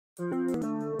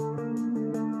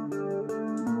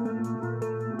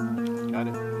Got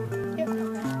it? Yep.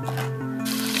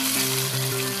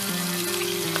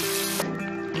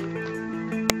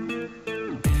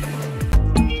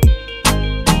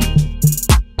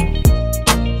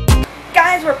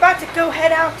 Guys, we're about to go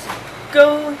head out,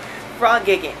 go frog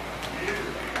gigging.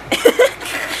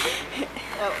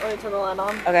 Oh, let me turn the light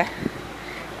on. Okay.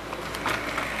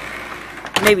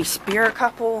 Maybe spear a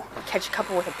couple, catch a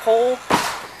couple with a pole.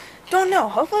 Don't know.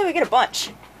 Hopefully we get a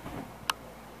bunch.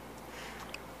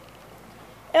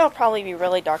 It'll probably be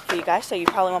really dark for you guys, so you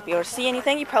probably won't be able to see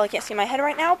anything. You probably can't see my head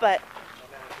right now, but...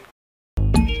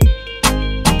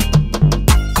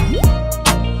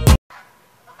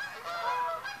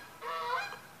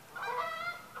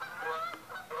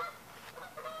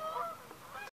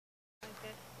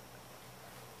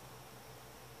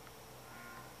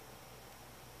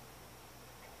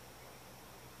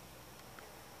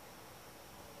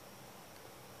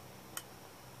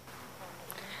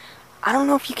 I don't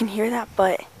know if you can hear that,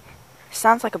 but it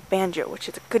sounds like a banjo, which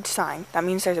is a good sign. That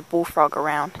means there's a bullfrog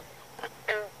around.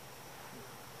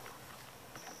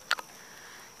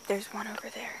 There's one over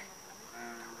there,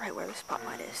 right where the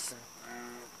spotlight is.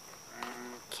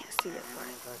 Can't see it,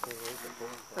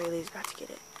 but Rayleigh's about to get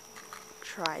it.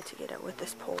 Try to get it with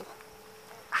this pole.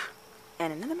 Ah,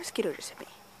 and another mosquito just hit me.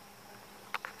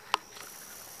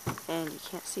 And you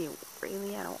can't see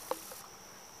Rayleigh at all.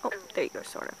 Oh, there you go,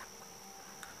 sort of.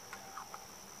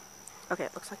 Okay,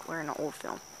 it looks like we're in an old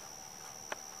film.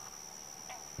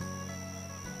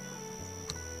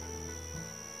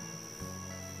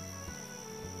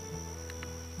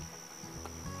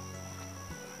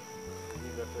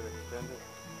 You left it extended?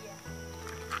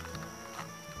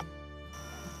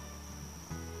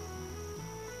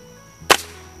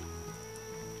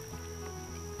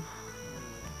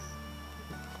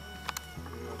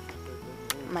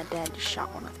 My dad just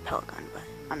shot one with a pellet gun, but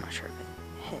I'm not sure if it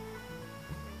hit.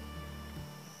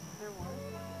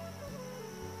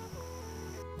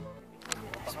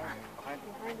 This one,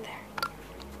 right there.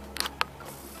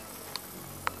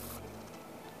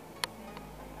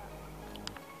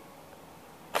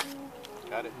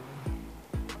 Got it.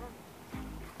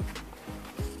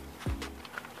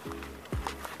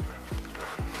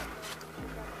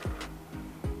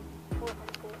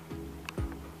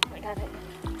 I got it.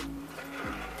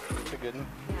 That's a good one.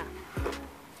 Yeah.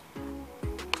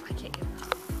 I can't get it.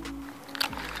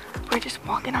 We're just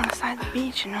walking on the side of the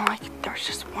beach, and like there's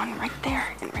just one right there,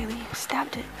 and Rayleigh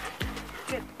stabbed it.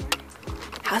 Good.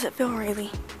 How's it feel, Rayleigh?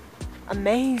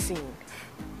 Amazing.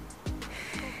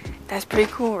 That's pretty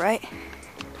cool, right?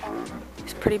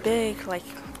 It's pretty big, like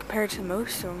compared to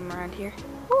most of them around here.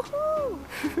 Woohoo!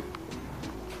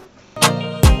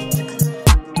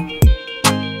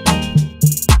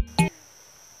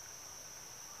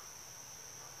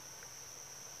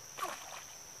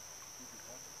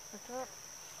 What's up?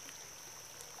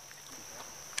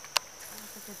 That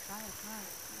was a good try,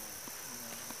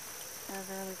 That was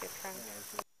a really good try.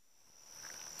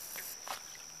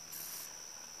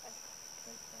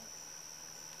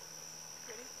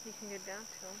 You can go down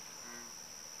to him.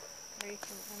 Or you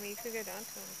can, you could go down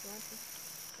to him if you want to.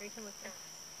 Or you can look there.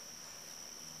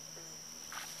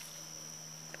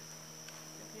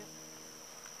 Yep.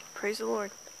 Praise the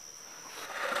Lord.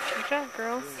 Good job,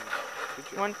 girls. Good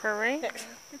job. One for Ray,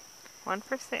 one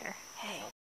for Sarah. Hey.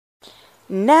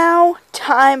 Now,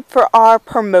 time for our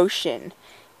promotion.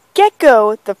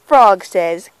 Gecko the Frog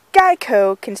says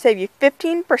Geico can save you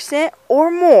 15%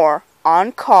 or more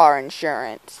on car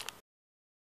insurance.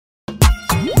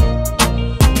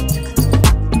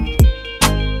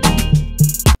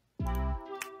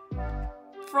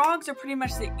 Frogs are pretty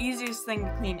much the easiest thing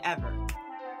to clean ever.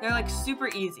 They're like super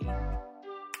easy.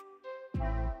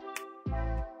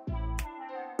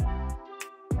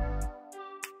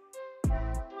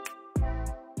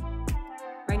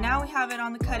 Right now we have it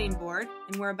on the cutting board,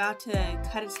 and we're about to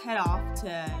cut its head off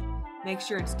to make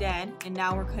sure it's dead. And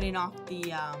now we're cutting off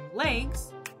the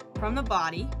legs from the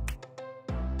body.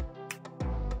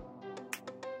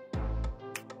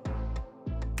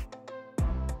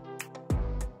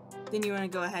 Then you want to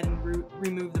go ahead and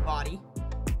remove the body.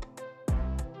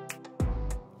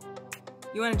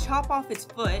 You want to chop off its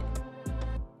foot.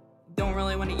 Don't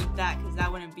really want to eat that because that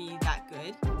wouldn't be that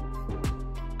good.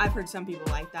 I've heard some people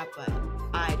like that, but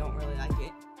I don't really like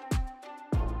it.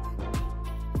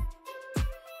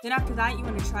 Then after that, you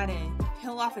want to try to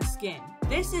peel off its skin.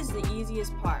 This is the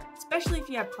easiest part, especially if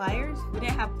you have pliers. We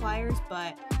didn't have pliers,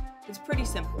 but it's pretty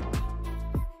simple.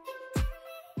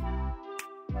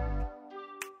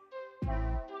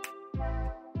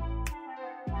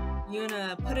 You're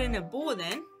gonna put it in a bowl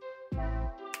then.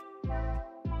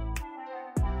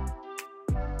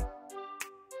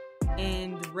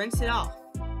 rinse it off.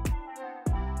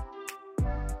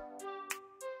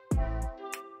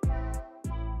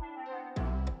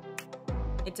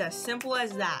 It's as simple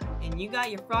as that. And you got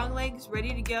your frog legs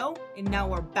ready to go, and now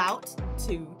we're about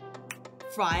to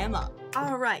fry them up.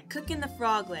 Alright, cooking the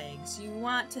frog legs. You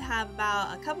want to have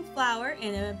about a cup of flour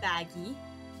in a baggie.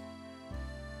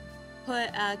 Put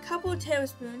a couple of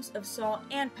tablespoons of salt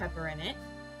and pepper in it.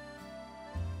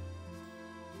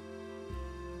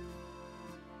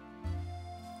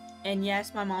 And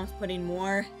yes, my mom's putting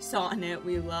more salt in it.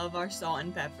 We love our salt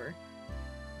and pepper.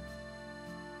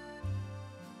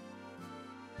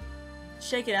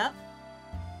 Shake it up.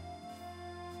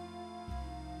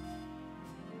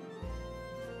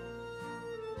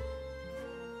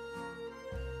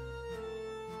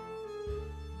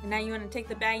 And now you want to take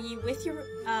the baggie with your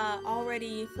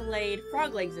already filleted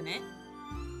frog legs in it.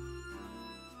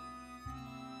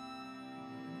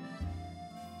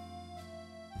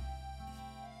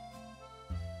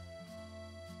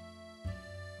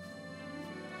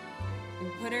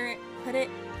 And put it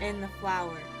in the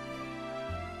flour.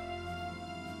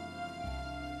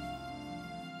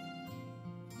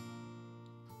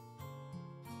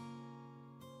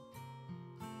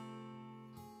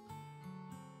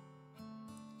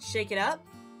 Shake it up.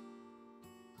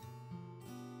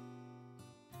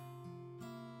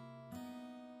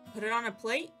 Put it on a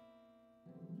plate.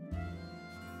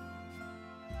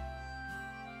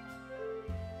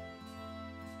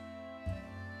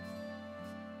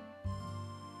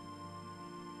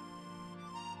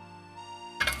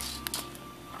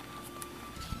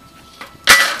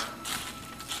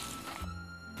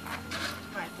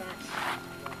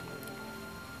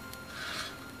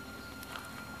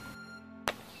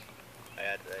 I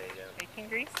add Bacon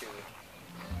grease?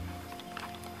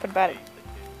 Put about a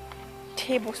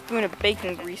tablespoon of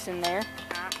bacon grease in there.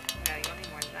 No, you don't need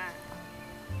more than that.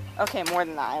 Okay, more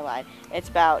than that, I lied. It's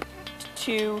about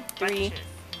 2, 3, Bunches.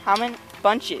 how many?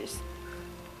 Bunches.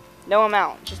 No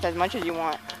amount, just as much as you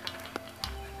want.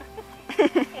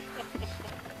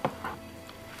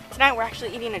 Tonight we're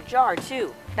actually eating a jar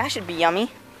too. That should be yummy.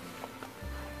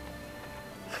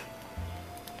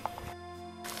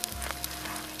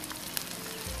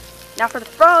 Now for the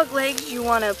frog legs, you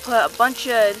want to put a bunch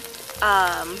of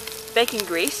bacon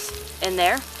grease in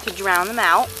there to drown them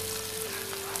out.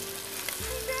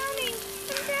 I'm drowning.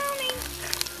 I'm drowning.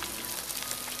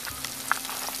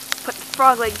 Put the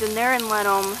frog legs in there and let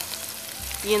them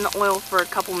be in the oil for a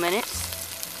couple minutes.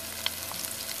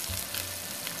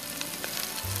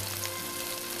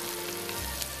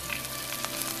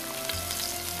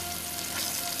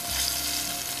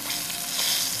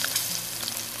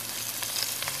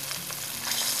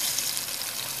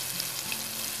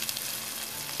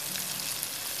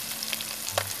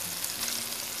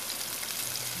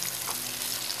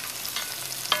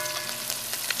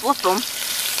 Flip them.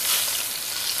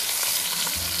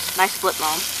 Nice flip,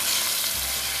 Mom.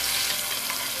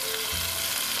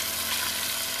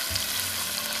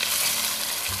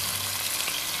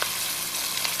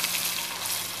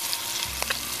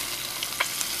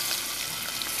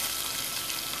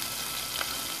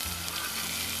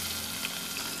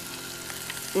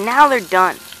 Now they're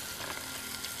done.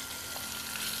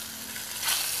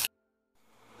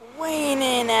 Weighing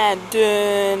in at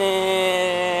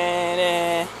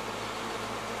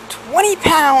 20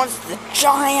 pounds, the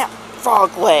giant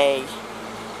frog leg.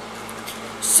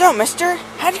 So, mister,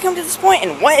 how'd you come to this point,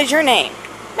 and what is your name?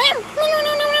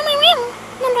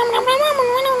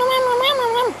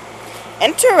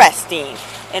 Interesting.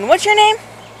 And what's your name?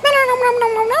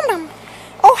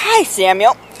 Oh, hi,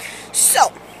 Samuel.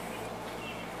 So,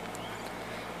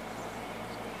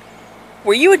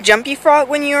 were you a jumpy frog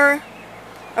when you were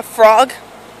a frog?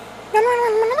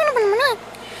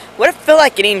 What if it felt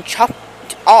like getting chopped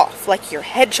off, like your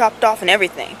head chopped off and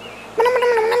everything?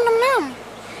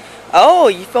 Oh,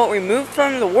 you felt removed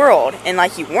from the world, and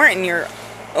like you weren't in your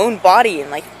own body, and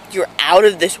like you're out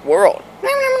of this world.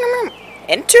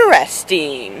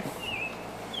 Interesting.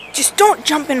 Just don't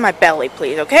jump in my belly,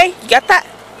 please, okay? You got that?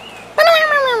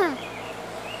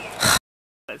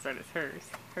 That's red as hers.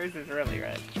 Hers is really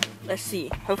red. Let's see.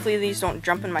 Hopefully these don't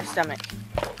jump in my stomach.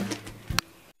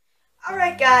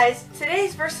 Alright guys,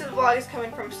 today's verse of the vlog is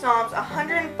coming from Psalms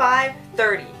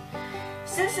 105:30.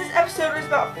 Since this episode was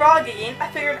about frog eating,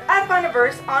 I figured I'd find a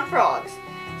verse on frogs.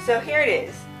 So here it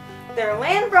is. Their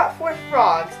land brought forth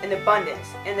frogs in abundance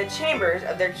in the chambers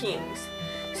of their kings.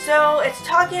 So it's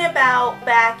talking about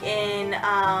back in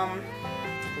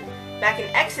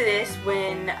Exodus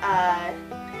when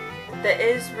the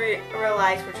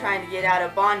Israelites were trying to get out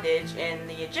of bondage and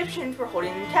the Egyptians were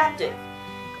holding them captive.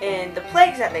 in the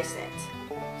plagues that they sent.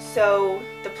 So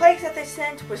the plagues that they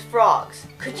sent was frogs.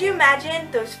 Could you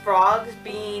imagine those frogs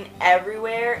being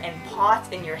everywhere and pots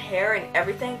in your hair and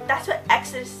everything? That's what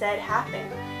Exodus said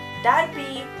happened. That'd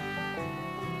be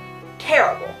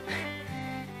terrible.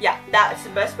 Yeah, that's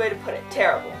the best way to put it.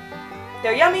 Terrible.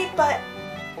 They're yummy, but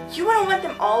you wouldn't want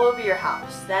them all over your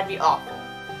house. That'd be awful.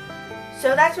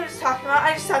 So that's what it's talking about.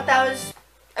 I just thought that was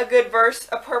a good verse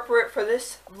appropriate for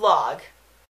this vlog.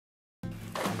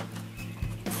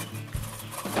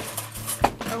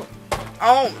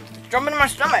 Oh, it's jumping in my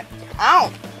stomach.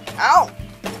 Ow. Ow.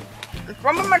 It's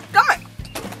jumping in my stomach.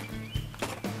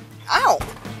 Ow.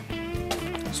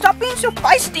 Stop being so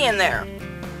feisty in there.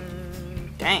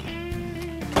 Dang.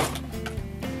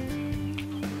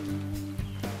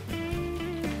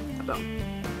 Boom.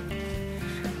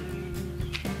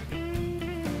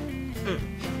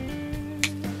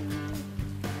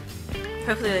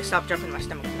 Hopefully they stop jumping in my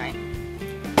stomach tonight.